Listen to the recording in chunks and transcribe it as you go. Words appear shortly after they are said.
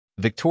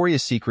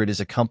Victoria's Secret is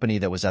a company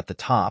that was at the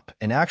top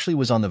and actually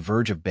was on the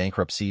verge of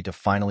bankruptcy to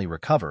finally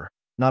recover.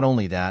 Not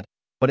only that,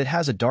 but it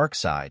has a dark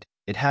side.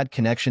 It had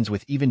connections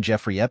with even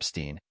Jeffrey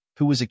Epstein,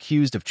 who was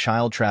accused of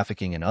child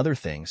trafficking and other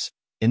things.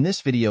 In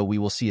this video, we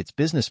will see its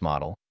business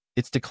model,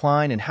 its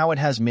decline, and how it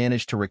has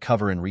managed to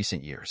recover in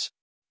recent years.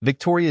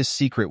 Victoria's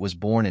Secret was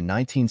born in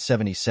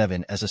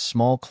 1977 as a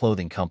small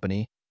clothing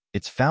company.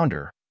 Its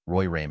founder,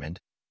 Roy Raymond,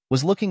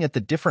 was looking at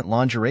the different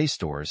lingerie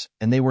stores,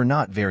 and they were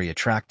not very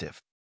attractive.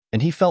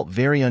 And he felt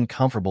very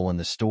uncomfortable in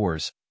the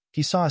stores.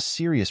 He saw a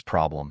serious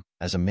problem.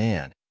 As a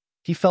man,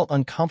 he felt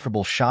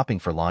uncomfortable shopping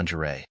for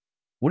lingerie.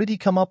 What did he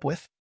come up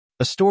with?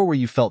 A store where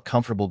you felt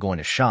comfortable going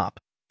to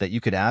shop, that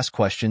you could ask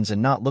questions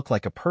and not look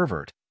like a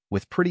pervert,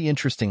 with pretty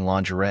interesting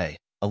lingerie,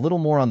 a little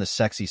more on the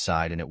sexy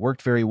side, and it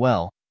worked very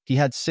well. He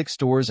had 6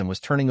 stores and was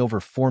turning over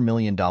 $4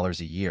 million a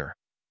year.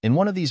 In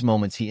one of these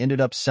moments, he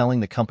ended up selling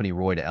the company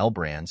Roy to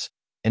LBrands,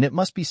 and it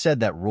must be said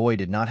that Roy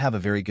did not have a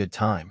very good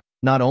time.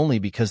 Not only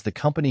because the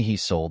company he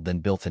sold then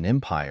built an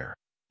empire,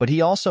 but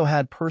he also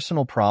had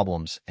personal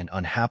problems and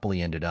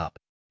unhappily ended up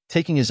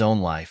taking his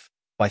own life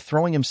by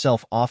throwing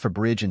himself off a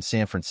bridge in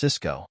San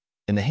Francisco.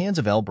 In the hands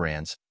of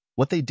LBrands,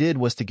 what they did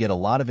was to get a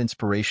lot of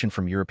inspiration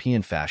from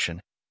European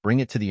fashion, bring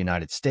it to the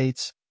United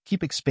States,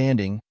 keep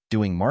expanding,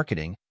 doing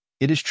marketing.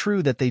 It is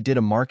true that they did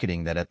a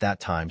marketing that at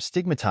that time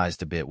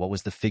stigmatized a bit what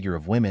was the figure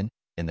of women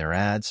in their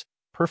ads,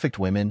 perfect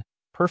women,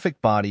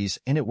 perfect bodies,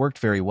 and it worked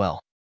very well.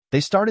 They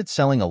started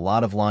selling a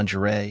lot of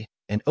lingerie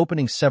and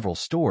opening several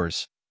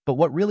stores, but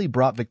what really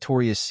brought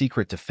Victoria's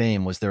Secret to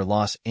fame was their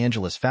Los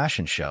Angeles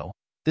fashion show.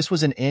 This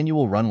was an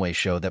annual runway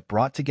show that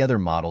brought together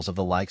models of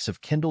the likes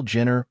of Kendall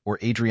Jenner or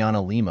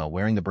Adriana Lima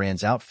wearing the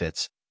brand's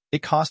outfits.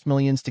 It cost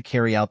millions to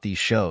carry out these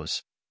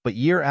shows, but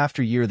year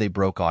after year they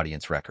broke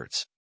audience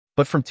records.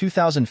 But from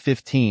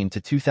 2015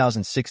 to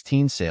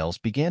 2016, sales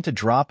began to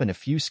drop and a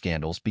few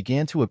scandals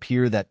began to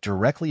appear that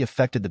directly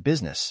affected the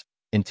business.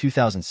 In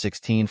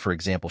 2016, for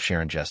example,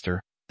 Sharon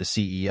Jester, the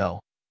CEO,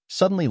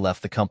 suddenly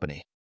left the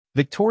company.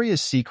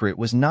 Victoria's Secret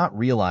was not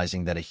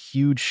realizing that a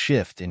huge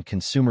shift in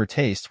consumer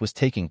taste was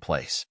taking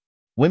place.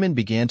 Women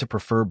began to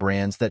prefer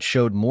brands that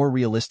showed more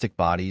realistic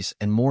bodies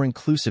and more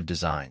inclusive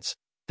designs.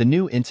 The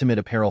new intimate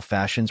apparel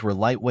fashions were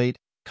lightweight,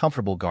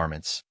 comfortable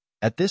garments.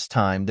 At this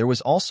time, there was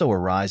also a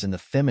rise in the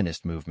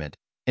feminist movement,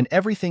 and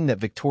everything that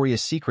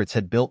Victoria's Secret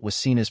had built was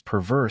seen as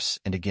perverse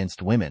and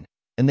against women,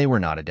 and they were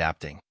not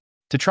adapting.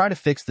 To try to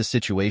fix the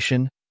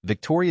situation,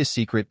 Victoria's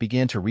Secret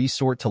began to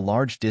resort to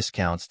large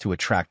discounts to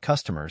attract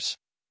customers,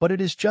 but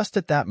it is just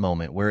at that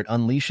moment where it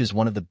unleashes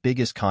one of the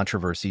biggest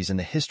controversies in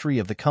the history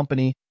of the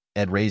company.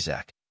 Ed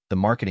Razek, the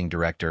marketing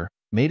director,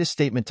 made a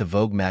statement to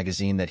Vogue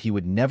magazine that he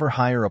would never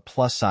hire a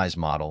plus-size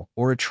model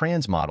or a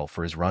trans model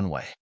for his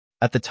runway.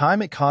 At the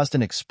time, it caused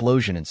an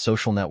explosion in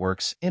social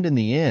networks, and in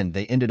the end,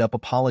 they ended up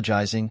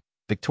apologizing.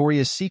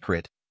 Victoria's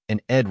Secret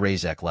and Ed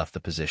Razek left the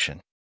position.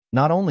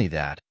 Not only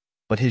that,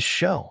 but his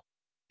show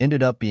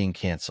ended up being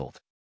canceled.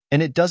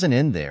 And it doesn't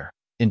end there.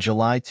 In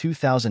July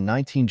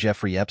 2019,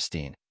 Jeffrey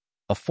Epstein,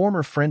 a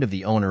former friend of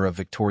the owner of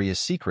Victoria's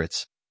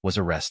Secrets, was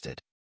arrested.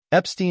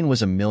 Epstein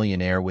was a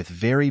millionaire with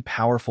very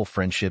powerful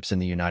friendships in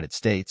the United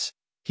States.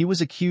 He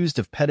was accused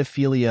of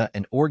pedophilia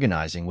and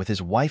organizing with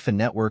his wife a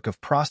network of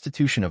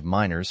prostitution of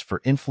minors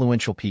for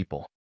influential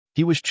people.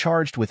 He was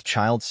charged with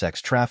child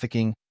sex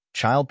trafficking,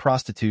 child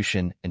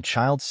prostitution, and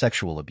child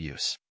sexual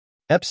abuse.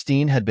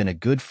 Epstein had been a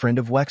good friend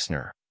of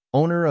Wexner,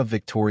 owner of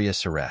Victoria's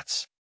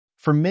Secret.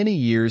 For many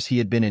years, he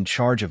had been in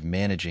charge of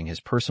managing his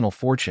personal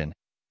fortune.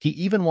 He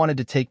even wanted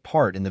to take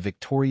part in the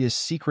Victoria's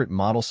Secret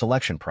model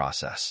selection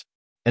process.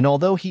 And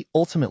although he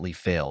ultimately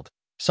failed,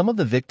 some of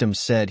the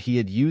victims said he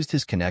had used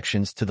his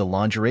connections to the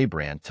lingerie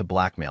brand to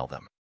blackmail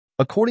them.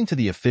 According to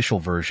the official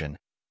version,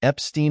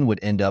 Epstein would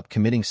end up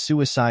committing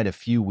suicide a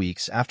few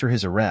weeks after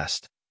his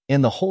arrest,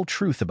 and the whole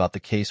truth about the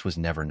case was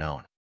never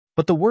known.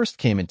 But the worst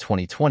came in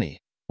 2020,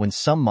 when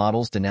some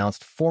models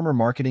denounced former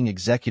marketing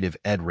executive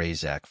Ed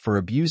Razek for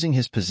abusing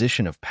his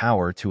position of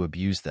power to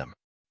abuse them.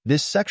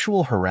 This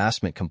sexual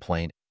harassment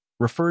complaint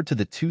referred to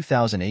the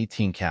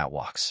 2018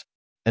 catwalks.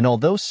 And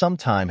although some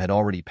time had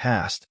already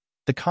passed,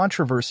 the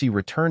controversy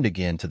returned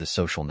again to the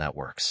social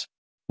networks.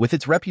 With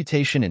its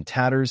reputation in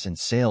tatters and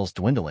sales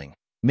dwindling,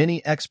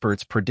 many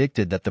experts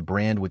predicted that the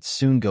brand would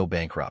soon go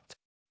bankrupt.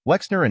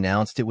 Wexner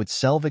announced it would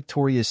sell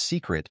Victoria's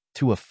Secret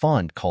to a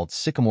fund called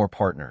Sycamore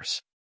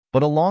Partners.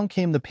 But along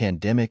came the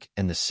pandemic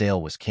and the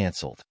sale was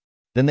canceled.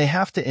 Then they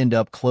have to end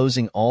up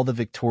closing all the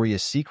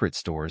Victoria's Secret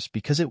stores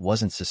because it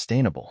wasn't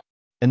sustainable.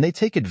 And they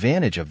take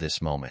advantage of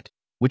this moment,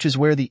 which is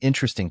where the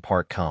interesting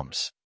part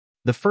comes.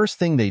 The first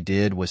thing they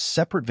did was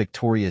separate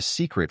Victoria's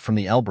Secret from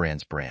the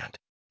LBrands brand.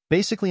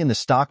 Basically, in the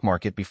stock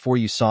market before,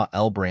 you saw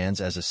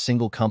LBrands as a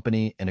single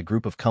company and a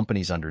group of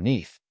companies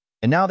underneath.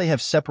 And now they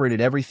have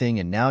separated everything,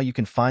 and now you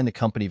can find the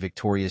company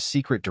Victoria's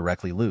Secret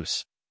directly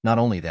loose. Not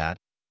only that,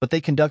 but they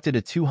conducted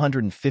a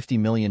 $250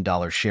 million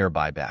share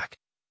buyback,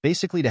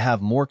 basically to have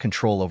more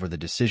control over the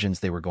decisions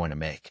they were going to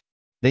make.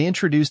 They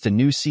introduced a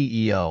new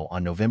CEO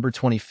on November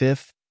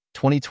 25,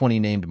 2020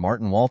 named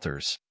Martin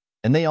Walters,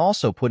 And they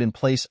also put in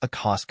place a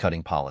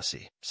cost-cutting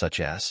policy, such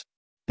as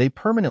they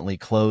permanently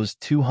closed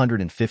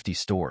 250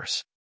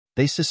 stores.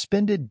 They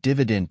suspended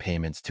dividend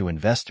payments to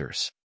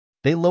investors.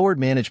 They lowered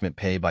management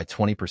pay by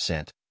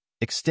 20%,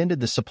 extended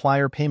the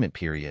supplier payment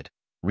period,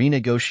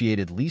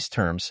 renegotiated lease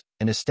terms,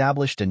 and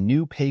established a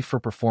new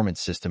pay-for-performance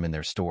system in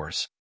their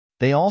stores.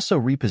 They also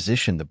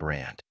repositioned the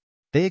brand.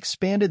 They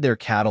expanded their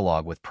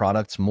catalog with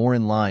products more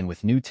in line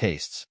with new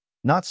tastes,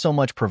 not so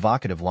much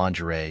provocative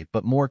lingerie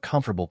but more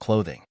comfortable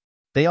clothing.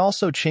 They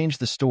also changed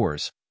the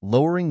stores,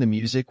 lowering the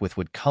music with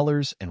wood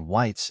colors and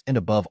whites, and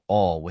above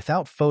all,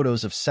 without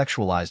photos of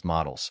sexualized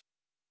models.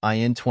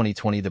 In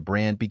 2020, the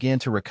brand began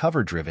to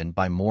recover, driven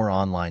by more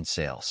online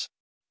sales.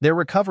 Their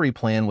recovery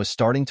plan was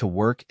starting to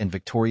work, and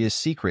Victoria's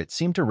Secret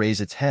seemed to raise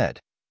its head.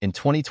 In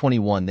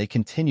 2021, they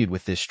continued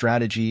with this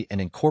strategy and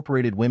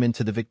incorporated women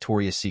to the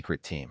Victoria's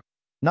Secret team.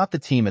 Not the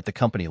team at the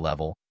company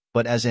level,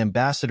 but as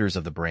ambassadors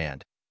of the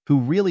brand, who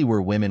really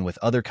were women with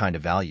other kind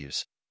of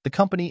values. The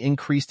company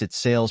increased its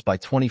sales by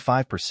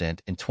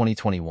 25% in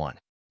 2021.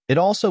 It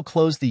also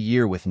closed the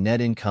year with net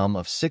income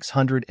of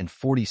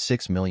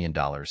 $646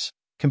 million,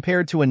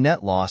 compared to a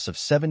net loss of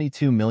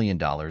 $72 million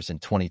in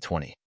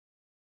 2020.